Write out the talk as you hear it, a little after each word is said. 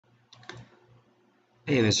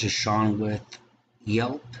Hey, this is Sean with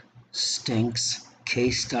Yelp Stinks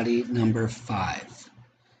case study number 5.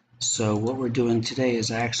 So what we're doing today is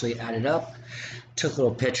I actually added up, took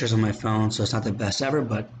little pictures on my phone, so it's not the best ever,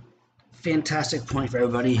 but fantastic point for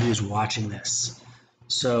everybody who's watching this.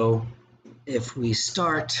 So if we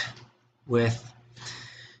start with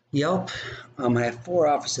Yelp, I have 4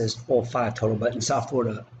 offices, well 5 total, but in South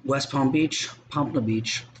Florida: West Palm Beach, Pompano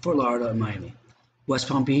Beach, Fort Lauderdale, and Miami. West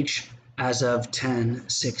Palm Beach, as of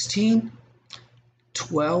 10/16,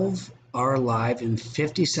 12 are live and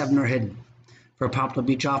 57 are hidden. For Pompano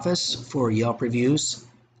Beach office, for Yelp reviews,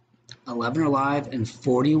 11 are live and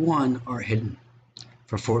 41 are hidden.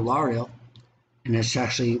 For Fort Lauderdale, and it's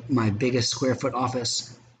actually my biggest square foot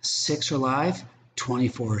office, 6 are live,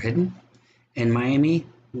 24 are hidden. In Miami,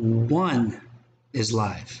 1 is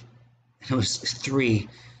live. It was 3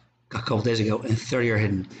 a couple days ago, and 30 are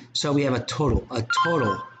hidden. So we have a total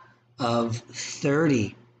of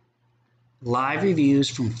 30 live reviews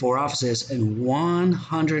from 4 offices, and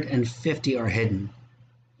 150 are hidden.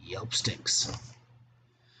 Yelp stinks.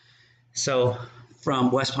 So from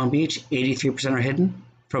West Palm Beach, 83% are hidden.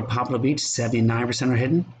 From Pompano Beach, 79% are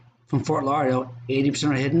hidden. From Fort Lauderdale,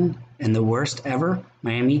 80% are hidden. And the worst ever,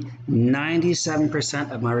 Miami, 97%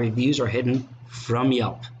 of my reviews are hidden from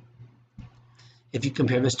Yelp. If you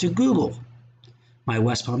compare this to Google, my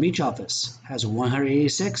West Palm Beach office has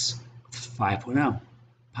 186, 5.0.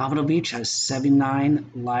 Pompano Beach has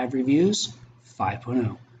 79 live reviews,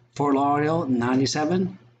 5.0. Fort Lauderdale,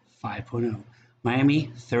 97, 5.0.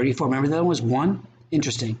 Miami, 34. Remember that one was 1?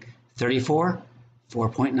 Interesting. 34,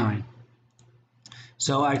 4.9.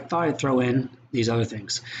 So I thought I'd throw in these other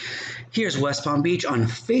things. Here's West Palm Beach on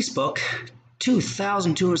Facebook.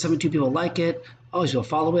 2,272 people like it. All these people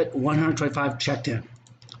follow it. 125 checked in.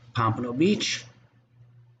 Pompano Beach,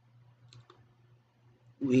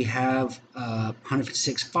 we have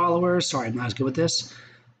 156 followers. Sorry, I'm not as good with this.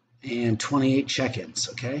 And 28 check-ins,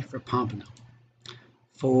 okay, for Pompano.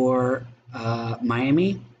 For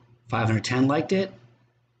Miami, 510 liked it.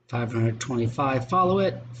 525 follow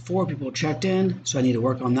it. 4 people checked in, so I need to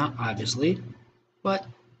work on that, obviously. But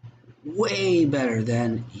way better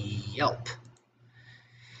than Yelp.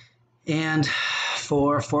 And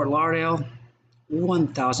for Fort Lauderdale,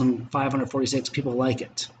 1,546 people like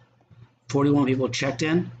it. 41 people checked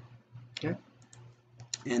in. Okay.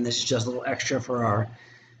 And this is just a little extra for our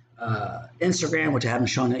Instagram, which I haven't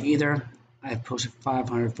shown it either. I've posted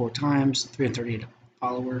 504 times, 338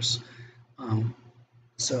 followers.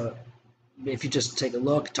 So if you just take a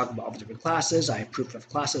look, talk about all the different classes. I have proof of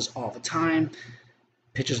classes all the time,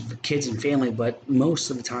 pictures of the kids and family, but most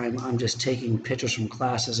of the time I'm just taking pictures from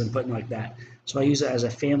classes and putting like that. So I use it as a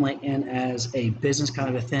family and as a business kind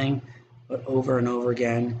of a thing, but over and over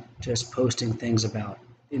again, just posting things about,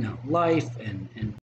 life and